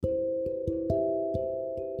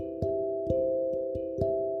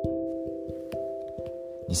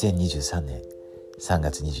2023年3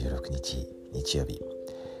月26日日曜日、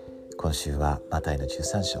今週はマタイの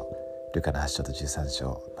13章、ルカの8章と13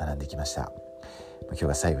章を学んできました。今日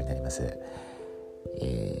が最後になります。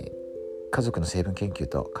家族の成分研究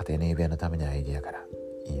と家庭の指輪のためのアイデアから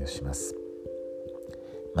引用します。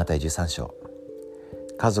マタイ13章、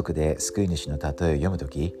家族で救い主の例えを読むと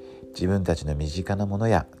き、自分たちの身近なもの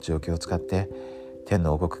や状況を使って天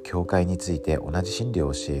の王国教会について同じ真理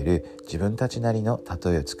を教える自分たちなりの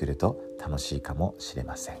例えを作ると楽しいかもしれ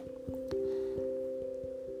ません。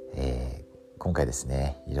今回です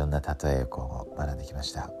ね、いろんな例えを学んできま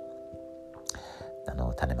した。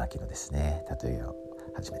種まきのですね、例えを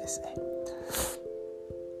はじめですね、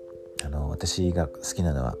私が好き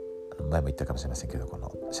なのは前も言ったかもしれませんけど、こ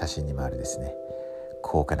の写真にもあるですね、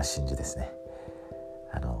高価な真珠ですね。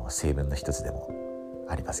成分の一つでも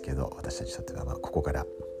ありますけど、私たちにとってはここから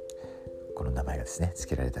この名前がですね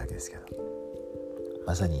付けられたわけですけど、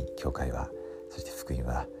まさに教会は、そして福音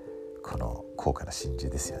はこの高価な真珠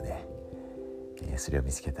ですよね。それを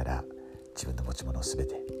見つけたら自分の持ち物を全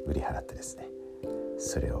て売り払ってですね、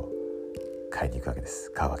それを買いに行くわけで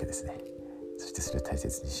す。買うわけですね。そしてそれを大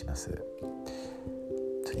切にします。本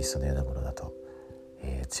当にそのようなものだと、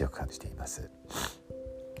強く感じています。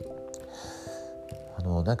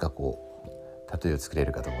なんか例えを作れ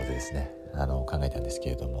るかと思ってですね、考えたんですけ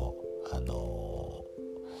れども、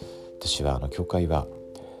私は教会は、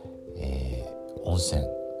温泉、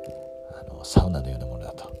サウナのようなもの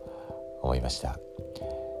だと思いました。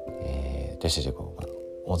私たちは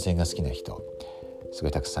温泉が好きな人すご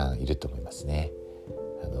いたくさんいると思いますね。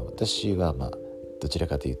私はどちら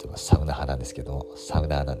かというとサウナ派なんですけど、サウ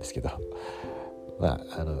ナーなんですけど、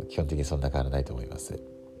基本的にそんな変わらないと思います。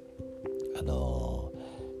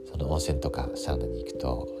その温泉とかサウナに行く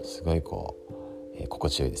とすごい心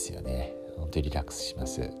地よいですよね。本当にリラックスしま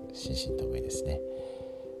す。心身ともにですね。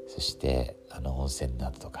そして温泉の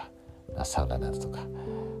後とか、サウナの後とか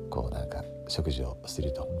なんか食事をす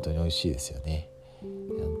ると本当に美味しいですよね。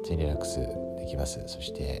本当にリラックスできます。そ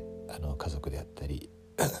して家族であったり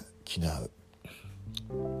気の合う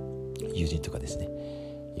友人とかですね、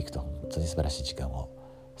行くと本当に素晴らしい時間を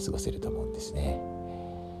過ごせると思うんですね。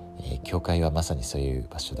教会はまさにそういう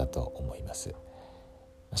場所だと思います。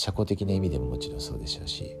社交的な意味でももちろんそうでしょう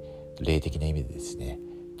し、霊的な意味でですね、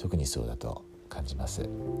特にそうだと感じます。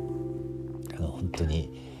本当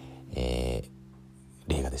に、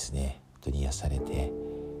霊がですね、本当に癒されて、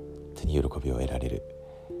本当に喜びを得られる、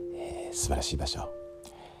素晴らしい場所。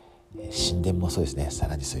神殿もそうですね、さ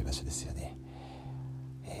らにそういう場所ですよね。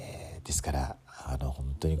ですから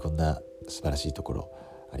本当にこんな素晴らしいところ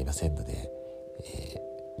ありませんので、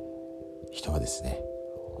人はですね、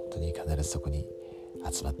本当に必ずそこに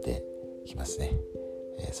集まってきますね。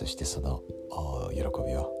そしてその喜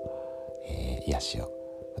びを、癒しを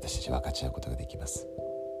私たちは分かち合うことができます。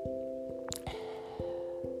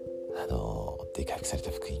本当に回復され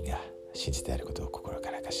た福音が真実であることを心か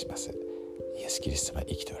ら明かします。イエス・キリスト様は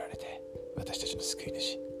生きておられて、私たちの救い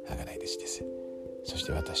主、贖い主です。そし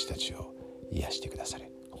て私たちを癒してくださる、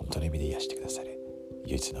本当の意味で癒してくださる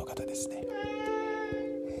唯一のお方ですね。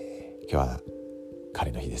今日は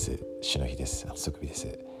彼の日です。主の日です。安息日で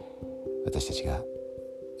す。私たちが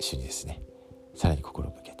主にですね、さらに心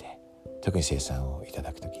を向けて、特に聖餐をいた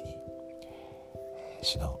だくときに、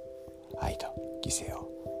主の愛と犠牲を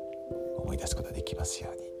思い出すことができますよ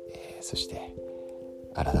うに、そして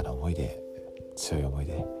新たな思いで、強い思い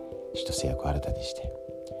で主と制約を新たにして、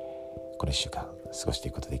この1週間過ごして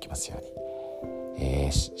いくことができますよう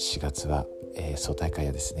に。4月は、総大会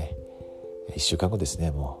はですね、1週間後です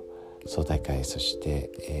ね、もう総大会、そし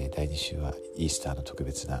て、第2週はイースターの特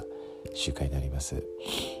別な集会になります。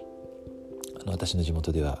私の地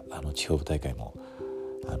元では地方部大会も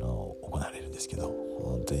行われるんですけど、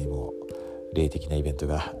本当にもう霊的なイベント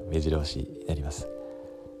が目白押しになります。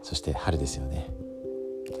そして春ですよね。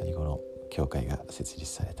本当にこの教会が設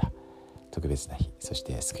立された特別な日、そし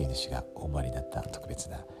て救い主がお生まれになった特別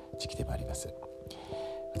な時期でもあります。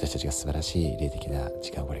私たちが素晴らしい霊的な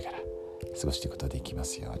時間をこれから過ごしていくことができま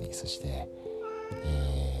すように。そして、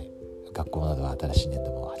学校などは新しい年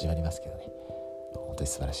度も始まりますけどね、本当に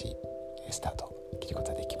素晴らしいスタートを切るこ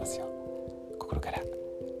とができますよう、心から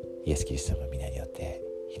イエス・キリストの皆によって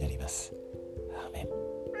祈ります。